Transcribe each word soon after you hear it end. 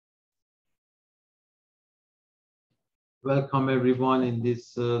Welcome everyone. In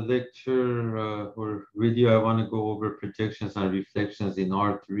this lecture or video, I want to go over projections and reflections in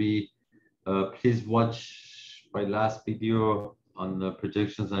R3. Please watch my last video on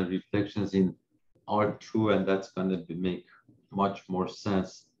projections and reflections in R2, and that's going to make much more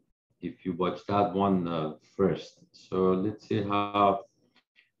sense if you watch that one first. So let's see how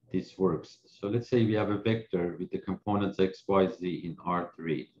this works. So let's say we have a vector with the components x, y, z in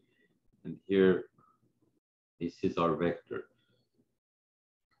R3, and here this is our vector.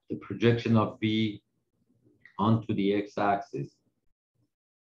 The projection of V onto the x-axis.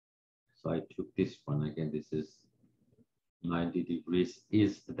 So I took this one again. This is 90 degrees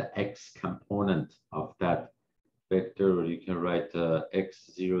is the x component of that vector, or you can write x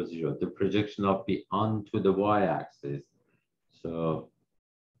 0, 0. The projection of V onto the y-axis. So,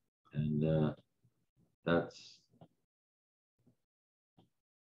 and that's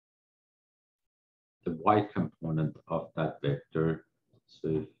the y component of that vector. So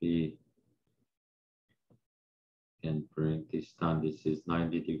if we can bring this down, this is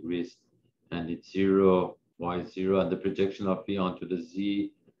 90 degrees, and it's 0, y 0, and the projection of V onto the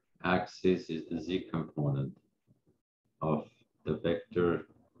z axis is the z component of the vector,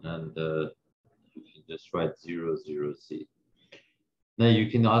 and you can just write 0, 0, z. Now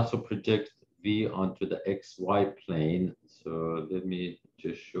you can also project V onto the xy plane. So let me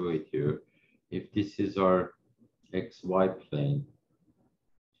just show it here. If this is our xy plane,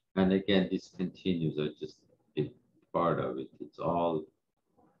 and again, this continues, I just did part of it. It's all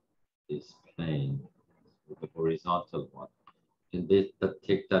this plane, the horizontal one. And they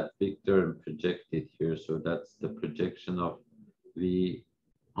take that vector and project it here. So that's the projection of V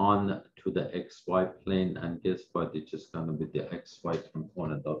on to the xy plane. And guess what? It's just going to be the xy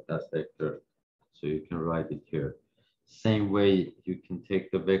component of that vector. So you can write it here. Same way, you can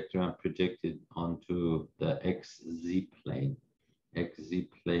take the vector and project it onto the xz plane. Xz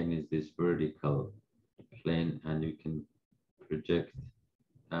plane is this vertical plane, and you can project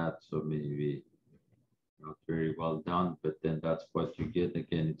that. So maybe not very well done, but then that's what you get.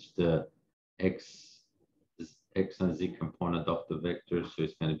 Again, it's the x and z component of the vector, so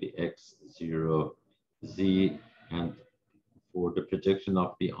it's going to be x 0 z, and for the projection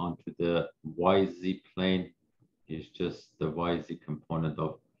of V onto the yz plane is just the yz component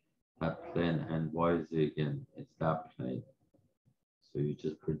of that plane, and yz again, it's that plane. So you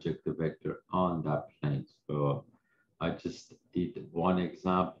just project the vector on that plane. So I just did one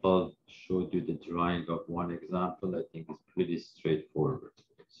example, showed you the drawing of one example. I think it's pretty straightforward.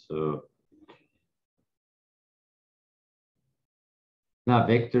 So now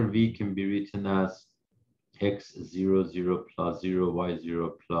vector V can be written as x 0, 0 plus 0, y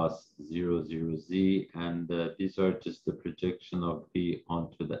 0 plus 0, 0, z. And these are just the projection of V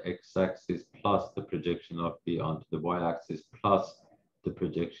onto the x-axis plus the projection of V onto the y-axis plus the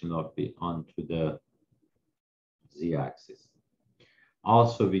projection of V onto the z-axis.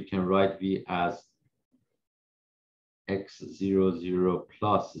 Also, we can write V as x 0, 0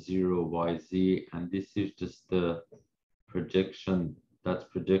 plus 0, y, z, and this is just the projection, that's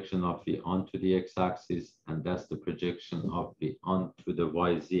projection of V onto the x-axis, and that's the projection of V onto the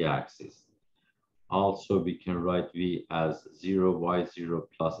y-z axis. Also, we can write V as 0, y 0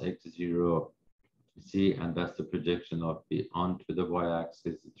 plus x 0, z, and that's the projection of V onto the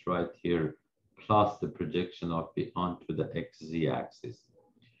y-axis. It's right here, plus the projection of V onto the xz axis.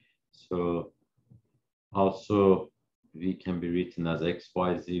 So also V can be written as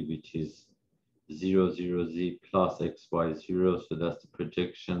xyz, which is 0, 0, z plus xy 0. So that's the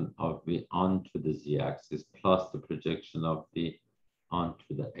projection of V onto the z axis plus the projection of V onto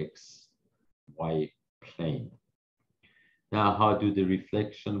the xy plane. Now, how do the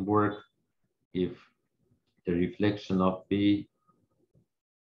reflection work? If the reflection of V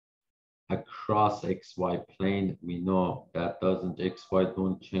across xy plane, we know that doesn't, xy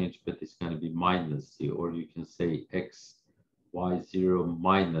don't change, but it's going to be minus z, or you can say x y0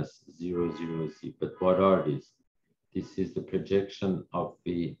 minus 0, 0, z. But what are these? This is the projection of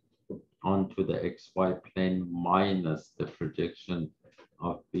V onto the xy plane minus the projection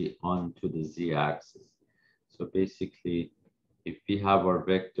of V onto the z-axis. So basically, if we have our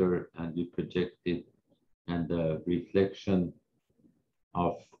vector and we project it, and the reflection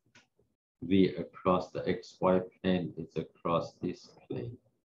of V across the xy plane is across this plane.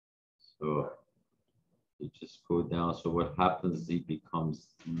 So you just go down. So what happens, Z becomes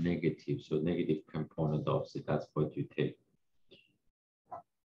negative. So negative component of Z, that's what you take.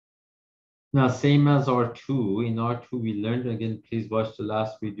 Now, same as R2, in R2 we learned, again, please watch the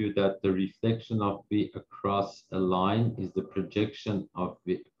last video, that the reflection of V across a line is the projection of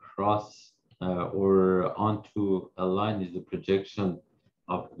V across or onto a line is the projection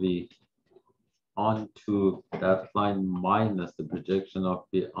of V onto that line minus the projection of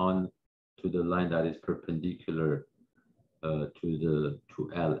V onto the line that is perpendicular to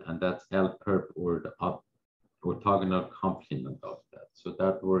L, and that's L perp, or the orthogonal complement of that. So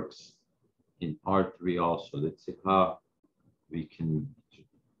that works in R3 also. Let's see how we can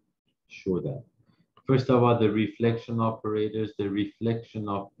show that. First of all, the reflection operators, the reflection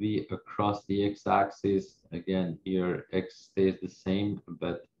of V across the x-axis. Again, here x stays the same,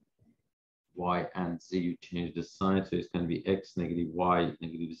 but y and z, you change the sign, so it's going to be x negative y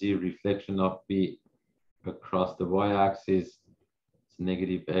negative z. Reflection of V across the y-axis, it's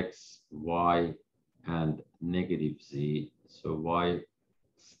negative x, y, and negative z. So y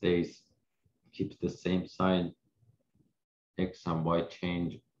stays, keeps the same sign. X and y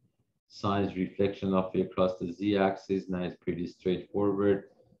change signs. Reflection of V across the z-axis, now it's pretty straightforward.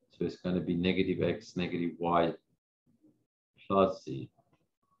 So it's going to be negative x, negative y, plus z.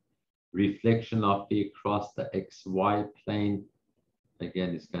 Reflection of V across the xy plane,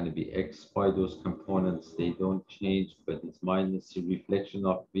 again, it's going to be xy. Those components, they don't change, but it's minus the reflection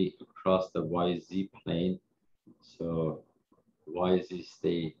of V across the yz plane. So yz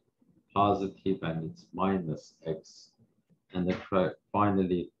stay positive, and it's minus x. And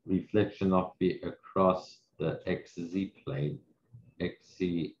finally, reflection of V across the xz plane.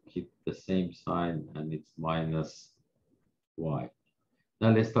 Xz keep the same sign, and it's minus y. Now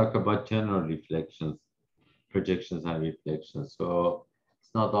let's talk about general reflections, projections and reflections. So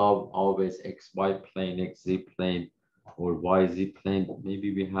it's not always xy plane, xz plane, or yz plane.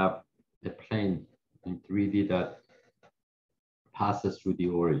 Maybe we have a plane in 3D that passes through the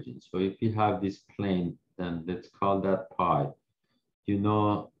origin. So if we have this plane, then let's call that pi. You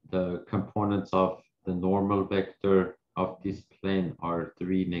know the components of the normal vector of this plane are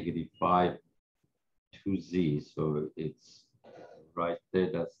 3, negative 5, 2z. So it's right there,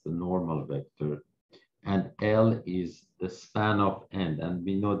 that's the normal vector. And L is the span of end. And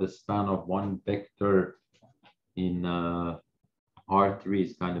we know the span of one vector in R3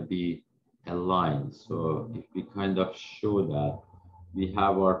 is going to be a line. So if we kind of show that, we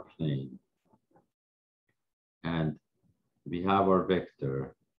have our plane and we have our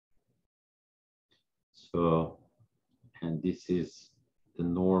vector. So, and this is the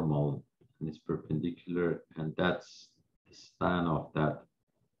normal, and it's perpendicular, and that's the span of that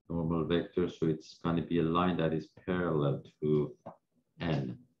normal vector. So it's going to be a line that is parallel to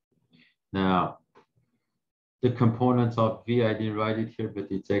N. Now, the components of V, I didn't write it here, but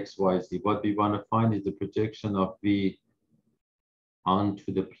it's X, Y, Z. What we want to find is the projection of V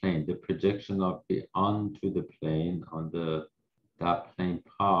onto the plane, the projection of V onto the plane on that plane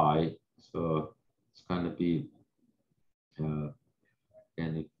pi. So it's going to be, and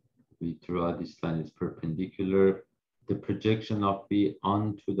if we draw this line, it's perpendicular. The projection of V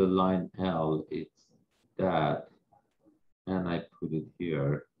onto the line L, it's that, and I put it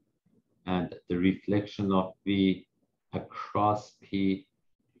here. And the reflection of V across P,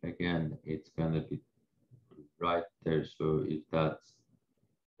 again, it's going to be right there. So if that's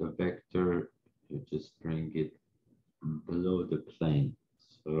the vector, you just bring it below the plane.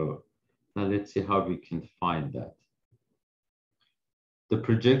 So now let's see how we can find that. The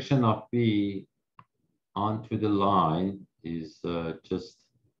projection of V onto the line is just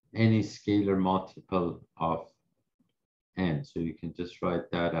any scalar multiple of n. So you can just write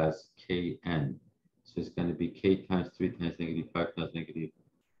that as kn. So it's going to be k times 3 times negative 5 times negative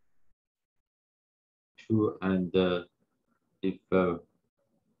 2. And if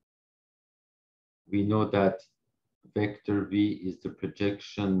we know that vector V is the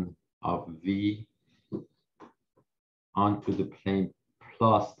projection of V onto the plane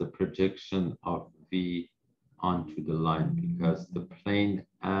plus the projection of V onto the line, because the plane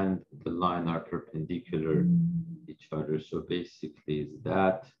and the line are perpendicular each other. So basically it's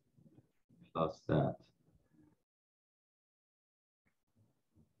that plus that.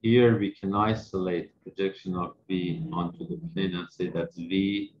 Here we can isolate projection of V onto the plane and say that's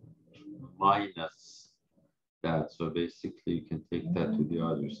V minus that. So basically you can take that to the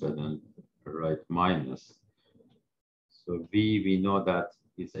other side and write minus. So V, we know that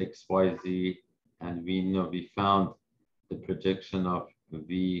is X, Y, Z, and we know we found the projection of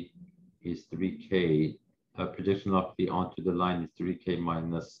V is 3K. Projection of V onto the line is 3K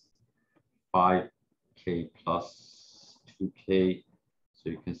minus 5K plus 2K. So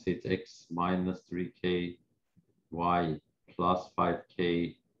you can say it's X minus 3K, Y plus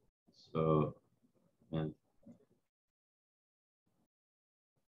 5K. So, and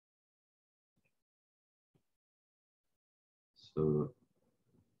so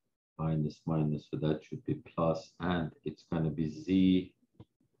minus minus, so that should be plus, and it's going to be z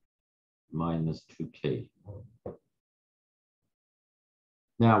minus 2k.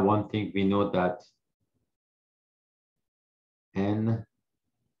 Now, one thing we know that n,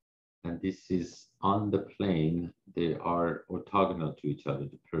 and this is on the plane, they are orthogonal to each other,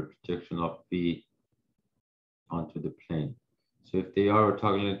 the projection of v onto the plane. So if they are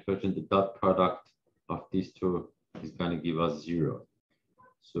orthogonal to each other, the dot product of these two is going to give us 0.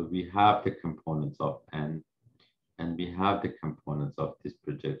 So we have the components of n, and we have the components of this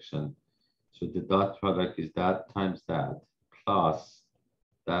projection. So the dot product is that times that, plus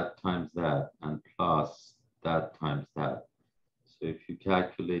that times that, and plus that times that. So if you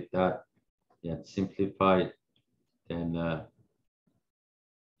calculate that and simplify, then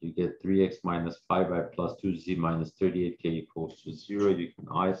you get 3x minus 5y plus 2z minus 38k equals to 0. You can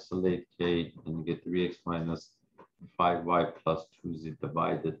isolate k, and you get 3x minus 5y plus 2z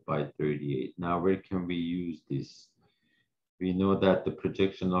divided by 38. Now, where can we use this? We know that the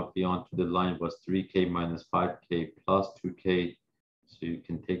projection of v onto the line was 3k minus 5k plus 2k. So you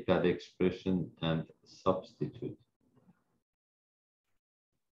can take that expression and substitute.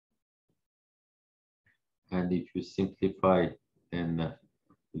 And if you simplify, then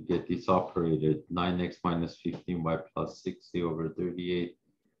you get this operator, 9x minus 15y plus 6z over 38.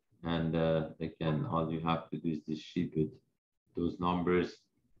 And again, all you have to do is distribute those numbers.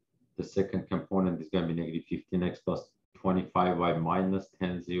 The second component is going to be negative 15x plus 25y minus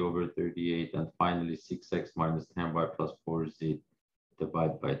 10z over 38. And finally, 6x minus 10y plus 4z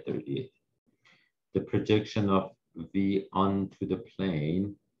divided by 38. The projection of v onto the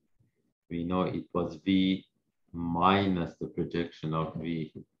plane, we know it was v minus the projection of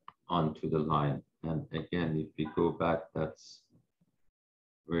v onto the line. And again, if we go back, that's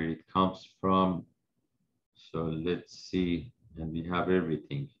where it comes from. So let's see, and we have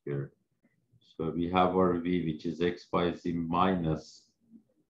everything here. So we have our v, which is x by z minus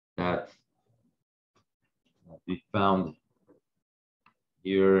that we found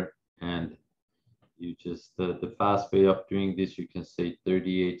here, and you just, the fast way of doing this, you can say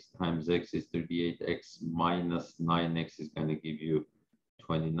 38 times x is 38x minus 9x is going to give you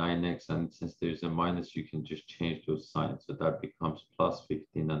 29x, and since there's a minus, you can just change those signs. So that becomes plus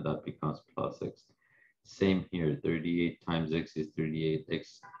 15, and that becomes plus x. Same here, 38 times x is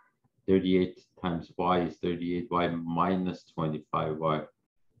 38x. 38 times y is 38y minus 25y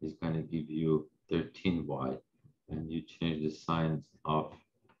is going to give you 13y. And you change the signs of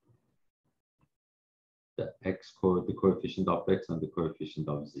the the coefficient of x and the coefficient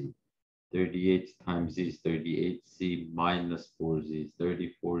of z. 38 times z is 38z minus 4z is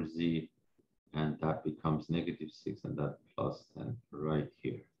 34z, and that becomes negative 6, and that plus 10 right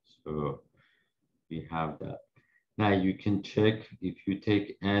here. So we have that. Now you can check if you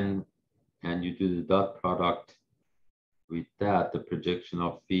take n and you do the dot product with that, the projection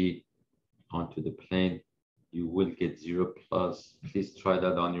of v onto the plane, you will get 0 plus. Please try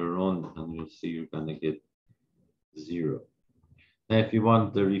that on your own, and you'll see you're going to get 0. Now, if you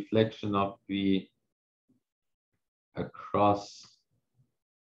want the reflection of v across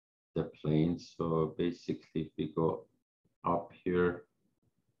the plane, so basically if we go up here,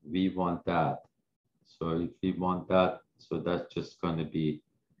 we want that. So if we want that, so that's just going to be,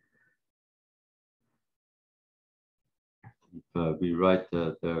 if we write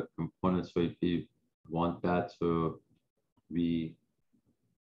the components, so if we want that, so we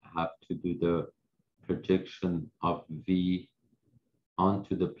have to do the projection of v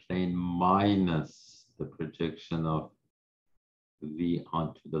onto the plane minus the projection of v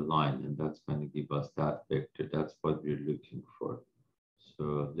onto the line, and that's going to give us that vector. That's what we're looking for.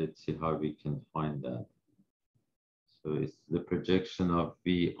 So let's see how we can find that. So it's the projection of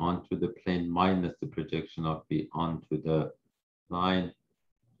v onto the plane minus the projection of v onto the line,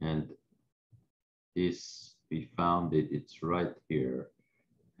 and this, we found it, it's right here,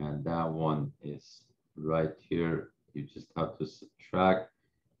 and that one is right here. You just have to subtract.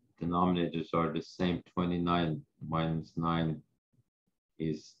 Denominators are the same. 29 minus 9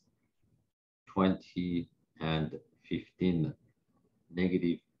 is 20, and 15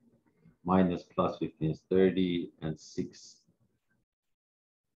 negative minus plus 15 is 30, and 6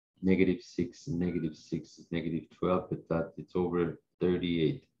 negative 6 and negative 6 is negative 12, but that it's over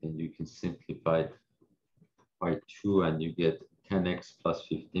 38, and you can simplify by 2, and you get 10x plus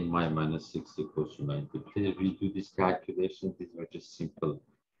 15 minus 6 equals to 90. Please redo this calculation. These are just simple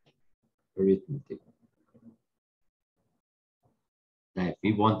arithmetic. Now, if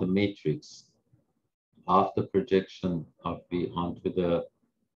we want the matrix of the projection of v onto the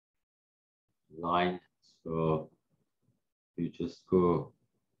line, so you just go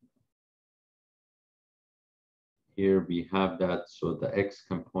here we have that. So the x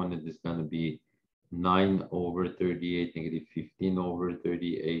component is going to be 9 over 38, negative 15 over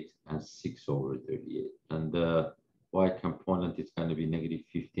 38, and 6 over 38. And the y component is going to be negative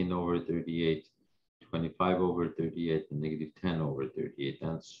 15 over 38, 25 over 38, and negative 10 over 38,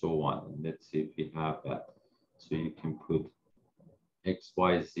 and so on. And let's see if we have that. So you can put x,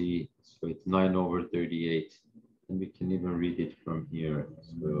 y, z. So it's 9 over 38. And we can even read it from here.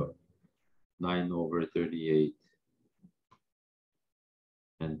 So 9 over 38.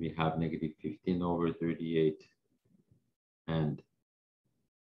 And we have negative 15 over 38 and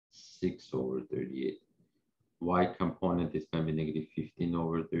 6 over 38. Y component is going to be negative 15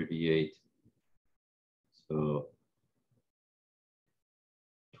 over 38. So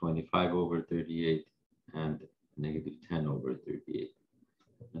 25 over 38 and negative 10 over 38.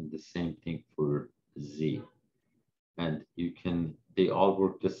 And the same thing for Z. And you can, they all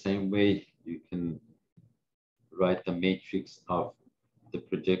work the same way. You can write the matrix of the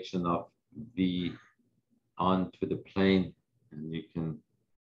projection of V onto the plane, and you can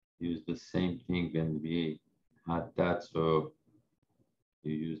use the same thing when we had that. So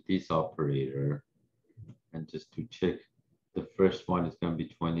you use this operator, and just to check, the first one is going to be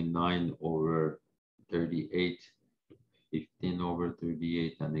 29 over 38, 15 over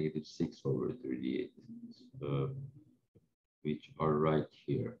 38, and negative 6 over 38, so, which are right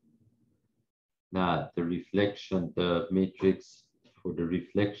here. Now, the reflection, the matrix for the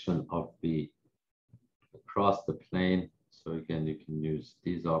reflection of the across the plane. So again, you can use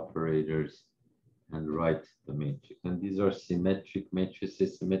these operators and write the matrix. And these are symmetric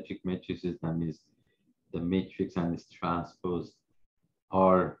matrices. Symmetric matrices, that means the matrix and its transpose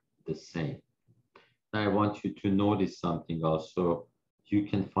are the same. Now I want you to notice something also. You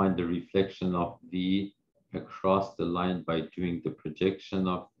can find the reflection of V across the line by doing the projection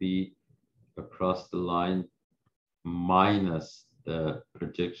of V across the line minus the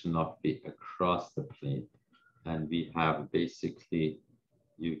projection of V across the plane. And we have basically,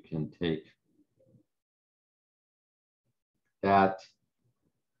 you can take that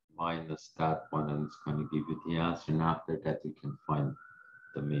minus that one, and it's going to give you the answer. And after that, you can find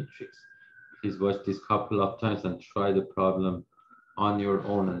the matrix. Please watch this couple of times and try the problem on your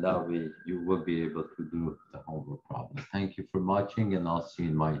own, and that way you will be able to do the homework problem. Thank you for watching, and I'll see you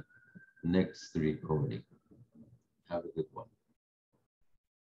in my next recording. Have a good one.